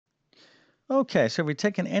Okay, so if you're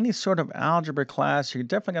taking any sort of algebra class, you're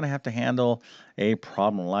definitely going to have to handle a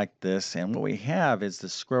problem like this. And what we have is the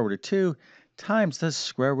square root of 2 times the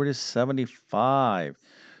square root of 75.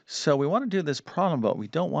 So we want to do this problem, but we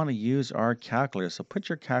don't want to use our calculator. So put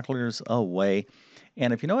your calculators away.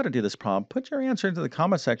 And if you know how to do this problem, put your answer into the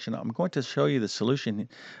comment section. I'm going to show you the solution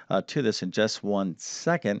to this in just 1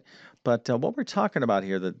 second. But what we're talking about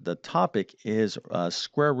here, the topic is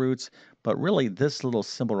square roots, but really this little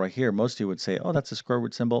symbol right here, most of you would say, oh, that's a square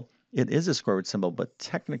root symbol. It is a square root symbol, but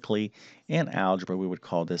technically in algebra, we would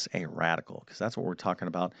call this a radical because that's what we're talking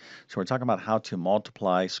about. So we're talking about how to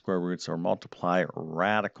multiply square roots or multiply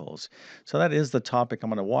radicals. So that is the topic. I'm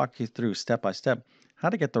going to walk you through step by step how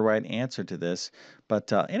to get the right answer to this.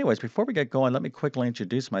 But anyways, before we get going, let me quickly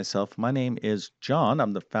introduce myself. My name is John.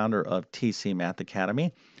 I'm the founder of TC Math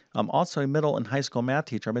Academy. I'm also a middle and high school math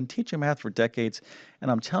teacher. I've been teaching math for decades,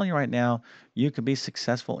 and I'm telling you right now, you can be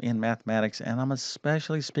successful in mathematics. And I'm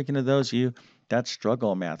especially speaking to those of you that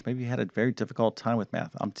struggle in math. Maybe you had a very difficult time with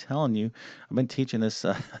math. I'm telling you, I've been teaching this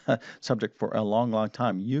subject for a long, long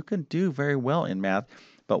time. You can do very well in math,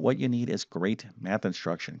 but what you need is great math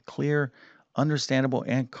instruction, clear, understandable,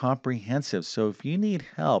 and comprehensive. So if you need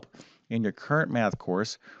help in your current math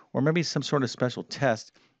course, or maybe some sort of special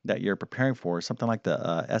test that you're preparing for, something like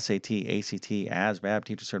the SAT, ACT, ASVAB,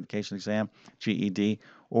 Teacher Certification Exam, GED,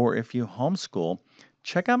 or if you homeschool,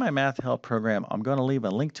 check out my math help program. I'm going to leave a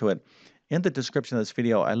link to it in the description of this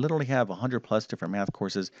video. I literally have 100 plus different math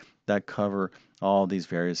courses that cover all these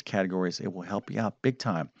various categories. It will help you out big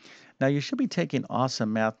time. Now, you should be taking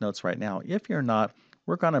awesome math notes right now. If you're not,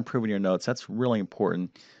 work on improving your notes. That's really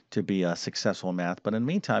important to be successful in math. But in the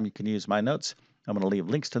meantime, you can use my notes. I'm going to leave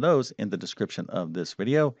links to those in the description of this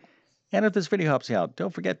video. And if this video helps you out,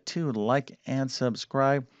 don't forget to like and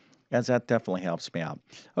subscribe, as that definitely helps me out.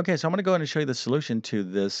 Okay, so I'm going to go ahead and show you the solution to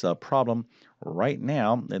this problem right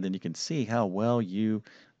now, and then you can see how well you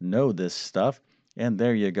know this stuff. And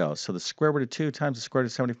there you go. So the square root of 2 times the square root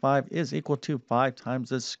of 75 is equal to 5 times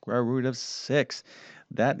the square root of 6.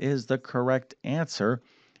 That is the correct answer.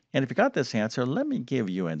 And if you got this answer, let me give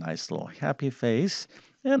you a nice little happy face,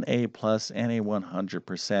 an A plus, and a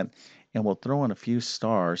 100%. And we'll throw in a few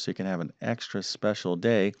stars so you can have an extra special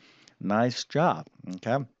day. Nice job.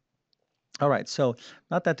 Okay. All right. So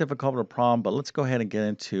not that difficult of a problem, but let's go ahead and get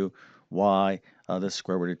into why the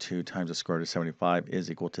square root of 2 times the square root of 75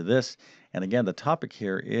 is equal to this. And again, the topic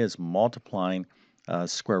here is multiplying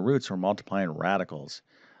square roots or multiplying radicals.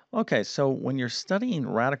 Okay, so when you're studying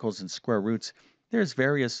radicals and square roots, there's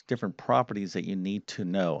various different properties that you need to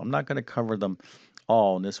know. I'm not going to cover them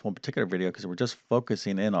all in this one particular video because we're just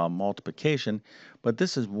focusing in on multiplication, but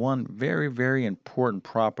this is one very, very important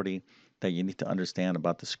property that you need to understand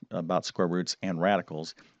about about square roots and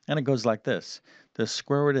radicals. And it goes like this. The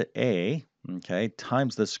square root of a, okay,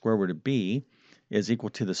 times the square root of b is equal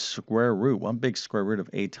to the square root, one big square root of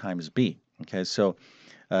a times b. Okay, so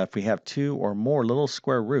if we have two or more little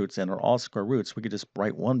square roots and are all square roots, we could just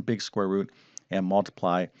write one big square root and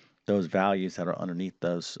multiply those values that are underneath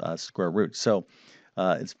those square roots. So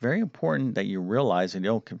it's very important that you realize and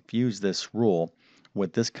you don't confuse this rule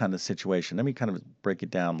with this kind of situation. Let me kind of break it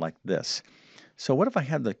down like this. So what if I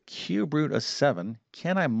had the cube root of 7?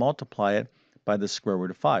 Can I multiply it by the square root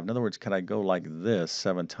of 5? In other words, can I go like this,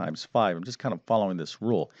 7 times 5? I'm just kind of following this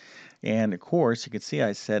rule. And of course, you can see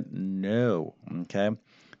I said no, okay?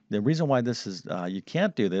 The reason why this is, you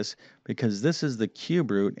can't do this because this is the cube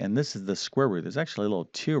root and this is the square root. There's actually a little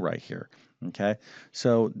 2 right here, okay?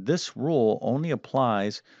 So this rule only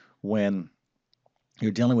applies when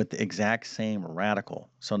you're dealing with the exact same radical.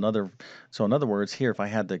 So in other words, here, if I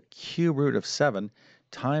had the cube root of 7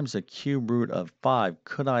 times the cube root of 5,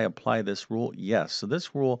 could I apply this rule? Yes. So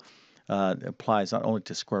this rule applies not only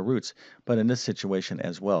to square roots, but in this situation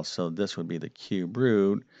as well. So this would be the cube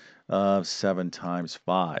root of 7 times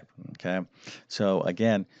 5. Okay. So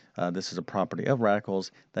again, this is a property of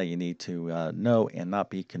radicals that you need to know and not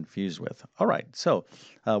be confused with. All right. So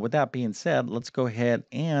with that being said, let's go ahead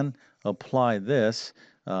and apply this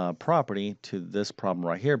property to this problem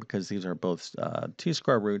right here because these are both two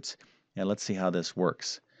square roots. And let's see how this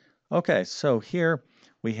works. Okay, so here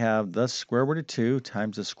we have the square root of 2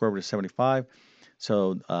 times the square root of 75.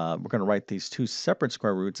 So we're going to write these two separate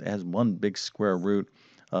square roots as one big square root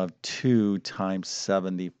of 2 times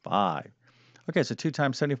 75. Okay, so 2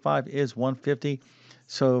 times 75 is 150.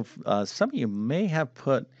 So some of you may have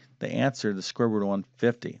put the answer, the square root of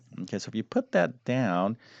 150. Okay, so if you put that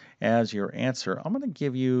down as your answer, I'm going to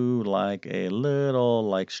give you like a little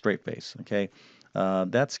like straight face. Okay,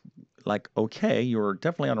 that's like, okay, you're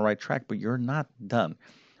definitely on the right track, but you're not done.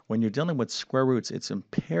 When you're dealing with square roots, it's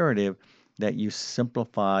imperative that you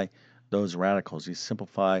simplify those radicals. You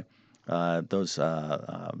simplify those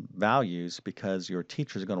values because your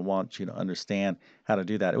teacher is going to want you to understand how to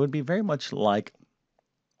do that. It would be very much like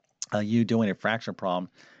you doing a fraction problem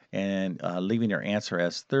and leaving your answer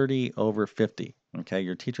as 30 over 50. Okay,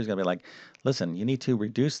 your teacher's going to be like, listen, you need to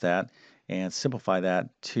reduce that and simplify that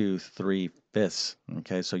to 3/5.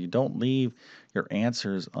 Okay, so you don't leave your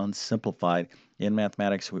answers unsimplified. In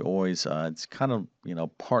mathematics, we always, it's kind of,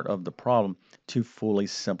 part of the problem to fully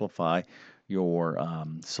simplify your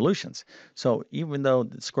solutions. So even though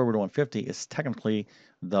the square root of 150 is technically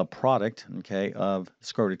the product, okay, of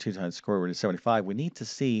square root of 2 times square root of 75, we need to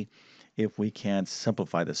see if we can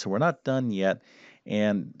simplify this. So we're not done yet.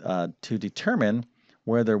 And to determine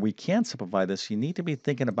whether we can simplify this, you need to be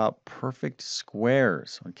thinking about perfect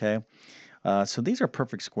squares, okay? So these are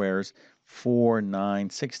perfect squares: 4, 9,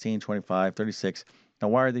 16, 25, 36. Now,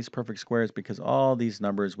 why are these perfect squares? Because all these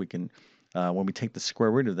numbers we can, when we take the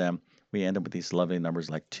square root of them, we end up with these lovely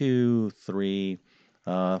numbers like 2, 3,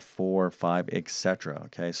 4, 5, etc.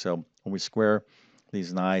 Okay, so when we square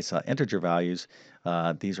these nice integer values,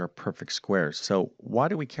 these are perfect squares. So why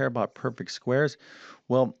do we care about perfect squares?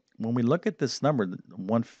 Well, when we look at this number,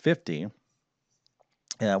 150,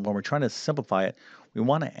 when we're trying to simplify it, we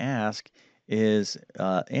want to ask, is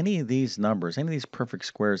any of these numbers, any of these perfect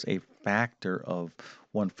squares, a factor of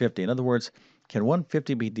 150? In other words, can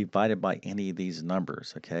 150 be divided by any of these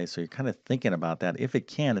numbers? Okay, so you're kind of thinking about that. If it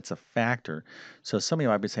can, it's a factor. So some of you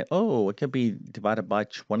might be saying, oh, it could be divided by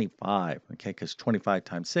 25, okay, because 25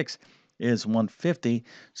 times 6 is 150.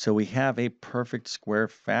 So we have a perfect square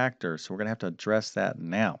factor. So we're going to have to address that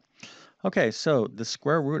now. Okay, so the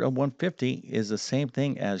square root of 150 is the same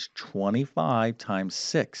thing as 25 times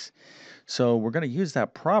 6. So we're going to use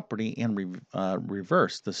that property in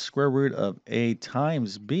reverse. The square root of a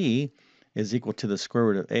times b is equal to the square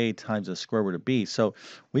root of a times the square root of b. So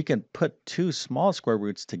we can put two small square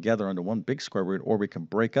roots together under one big square root, or we can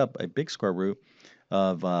break up a big square root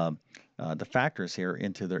of the factors here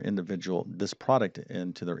into their individual, this product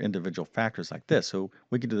into their individual factors like this. So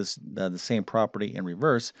we can do this the same property in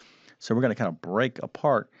reverse. So we're going to kind of break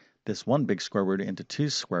apart this one big square root into two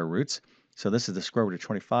square roots. So this is the square root of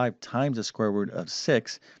 25 times the square root of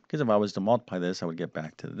 6, because if I was to multiply this, I would get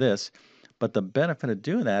back to this. But the benefit of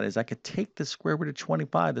doing that is I could take the square root of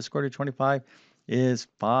 25. The square root of 25 is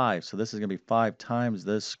 5. So this is going to be 5 times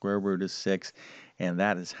the square root of 6. And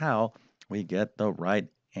that is how we get the right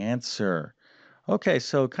answer. Okay,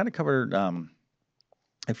 so kind of covered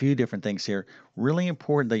a few different things here. Really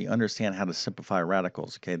important that you understand how to simplify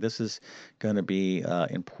radicals. Okay, this is going to be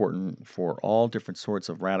important for all different sorts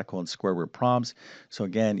of radical and square root problems. So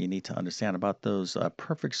again, you need to understand about those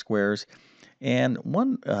perfect squares. And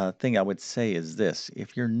one thing I would say is this: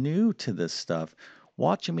 if you're new to this stuff,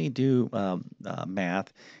 watching me do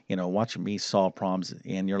math, watching me solve problems,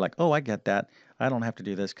 and you're like, oh, I get that. I don't have to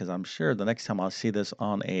do this because I'm sure the next time I'll see this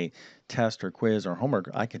on a test or quiz or homework,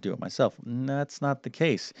 I could do it myself. That's not the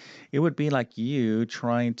case. It would be like you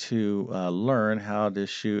trying to learn how to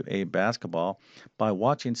shoot a basketball by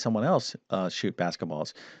watching someone else shoot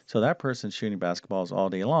basketballs. So that person's shooting basketballs all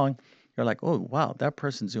day long. You're like, oh, wow, that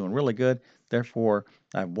person's doing really good. Therefore,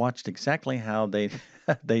 I've watched exactly how they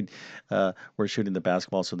they were shooting the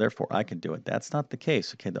basketball, so therefore I can do it. That's not the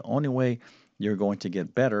case. Okay, the only way you're going to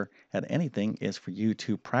get better at anything is for you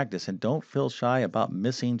to practice, and don't feel shy about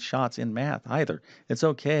missing shots in math either. It's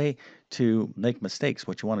okay to make mistakes.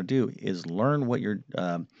 What you want to do is learn what you're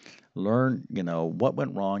learn, what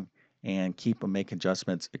went wrong, and keep making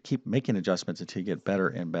adjustments until you get better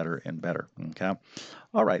and better and better. Okay.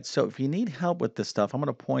 All right, so if you need help with this stuff, I'm going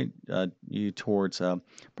to point you towards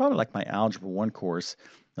probably like my Algebra 1 course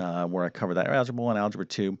where I cover that, Algebra 1, Algebra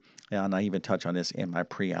 2, and I even touch on this in my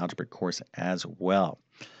pre-algebra course as well.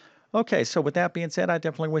 Okay, so with that being said, I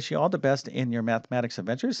definitely wish you all the best in your mathematics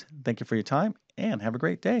adventures. Thank you for your time, and have a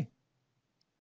great day.